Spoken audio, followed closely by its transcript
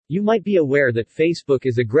You might be aware that Facebook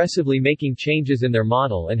is aggressively making changes in their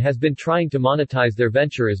model and has been trying to monetize their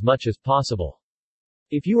venture as much as possible.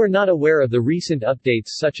 If you are not aware of the recent updates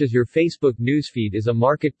such as your Facebook newsfeed is a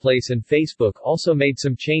marketplace and Facebook also made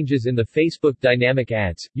some changes in the Facebook dynamic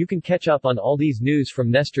ads, you can catch up on all these news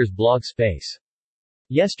from Nestor's blog space.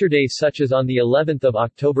 Yesterday, such as on the 11th of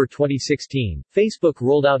October 2016, Facebook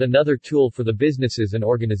rolled out another tool for the businesses and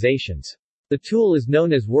organizations. The tool is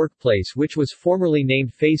known as Workplace, which was formerly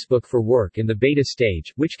named Facebook for Work in the beta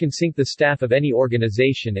stage, which can sync the staff of any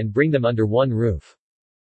organization and bring them under one roof.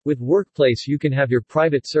 With Workplace you can have your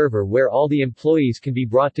private server where all the employees can be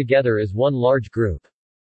brought together as one large group.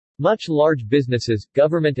 Much large businesses,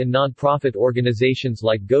 government and non-profit organizations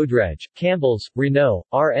like Godrej, Campbell's, Renault,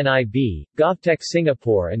 RNIB, GovTech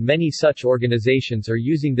Singapore and many such organizations are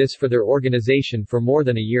using this for their organization for more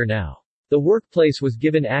than a year now. The Workplace was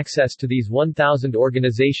given access to these 1,000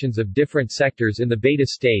 organizations of different sectors in the beta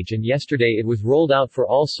stage, and yesterday it was rolled out for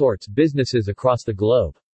all sorts businesses across the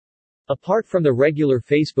globe. Apart from the regular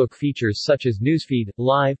Facebook features such as newsfeed,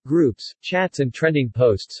 live, groups, chats and trending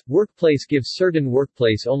posts, Workplace gives certain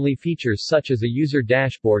Workplace-only features such as a user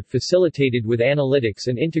dashboard facilitated with analytics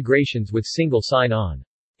and integrations with single sign-on.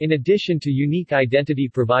 In addition to unique identity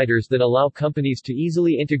providers that allow companies to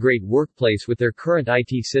easily integrate Workplace with their current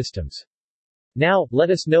IT systems. Now, let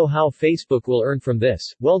us know how Facebook will earn from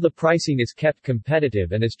this. Well, the pricing is kept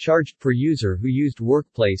competitive and is charged per user who used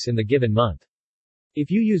Workplace in the given month. If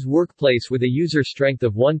you use Workplace with a user strength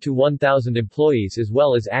of 1 to 1,000 employees as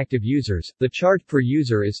well as active users, the charge per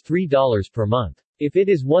user is $3 per month. If it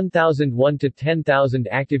is 1,001 to 10,000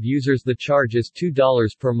 active users, the charge is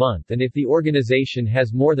 $2 per month, and if the organization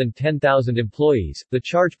has more than 10,000 employees, the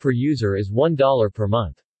charge per user is $1 per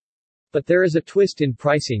month. But there is a twist in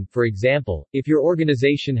pricing. For example, if your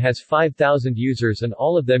organization has 5,000 users and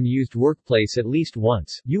all of them used Workplace at least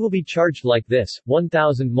once, you will be charged like this: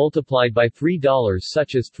 1,000 multiplied by $3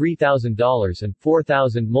 such as $3,000 and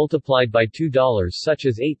 4,000 multiplied by $2 such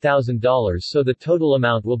as $8,000, so the total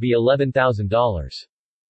amount will be $11,000.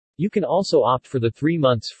 You can also opt for the 3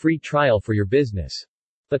 months free trial for your business.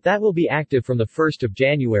 But that will be active from the 1st of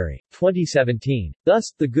January, 2017.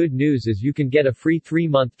 Thus, the good news is you can get a free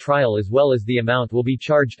 3-month trial as well as the amount will be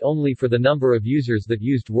charged only for the number of users that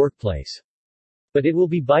used Workplace. But it will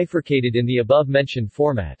be bifurcated in the above-mentioned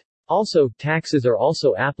format. Also, taxes are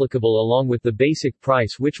also applicable along with the basic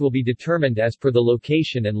price, which will be determined as per the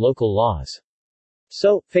location and local laws.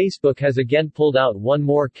 So, Facebook has again pulled out one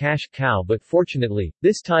more cash cow, but fortunately,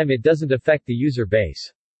 this time it doesn't affect the user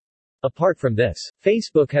base. Apart from this,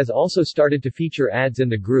 Facebook has also started to feature ads in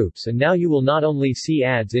the groups, and now you will not only see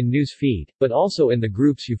ads in News Feed, but also in the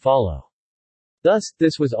groups you follow. Thus,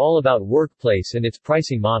 this was all about Workplace and its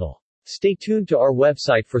pricing model. Stay tuned to our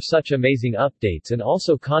website for such amazing updates, and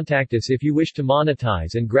also contact us if you wish to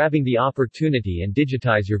monetize and grabbing the opportunity and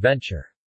digitize your venture.